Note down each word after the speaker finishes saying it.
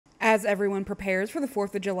As everyone prepares for the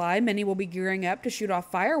 4th of July, many will be gearing up to shoot off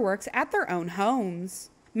fireworks at their own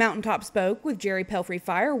homes. Mountaintop spoke with Jerry Pelfrey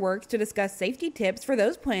Fireworks to discuss safety tips for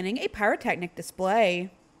those planning a pyrotechnic display.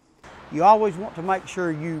 You always want to make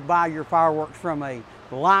sure you buy your fireworks from a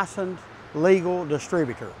licensed, legal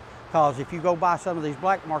distributor. Because if you go buy some of these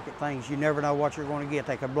black market things, you never know what you're going to get.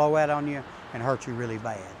 They could blow out on you and hurt you really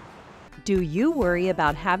bad. Do you worry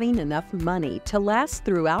about having enough money to last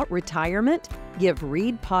throughout retirement? Give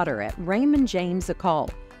Reed Potter at Raymond James a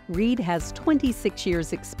call. Reed has 26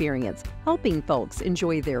 years experience helping folks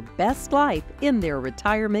enjoy their best life in their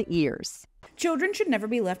retirement years. Children should never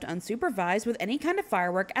be left unsupervised with any kind of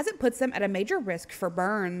firework, as it puts them at a major risk for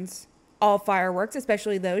burns. All fireworks,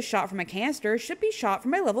 especially those shot from a canister, should be shot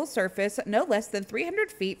from a level surface no less than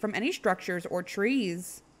 300 feet from any structures or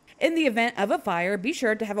trees. In the event of a fire, be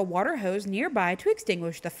sure to have a water hose nearby to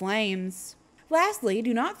extinguish the flames. Lastly,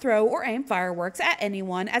 do not throw or aim fireworks at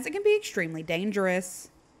anyone, as it can be extremely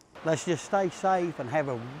dangerous. Let's just stay safe and have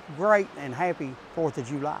a great and happy 4th of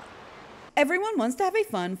July. Everyone wants to have a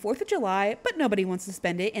fun 4th of July, but nobody wants to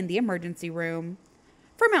spend it in the emergency room.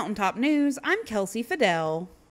 For Mountaintop News, I'm Kelsey Fidel.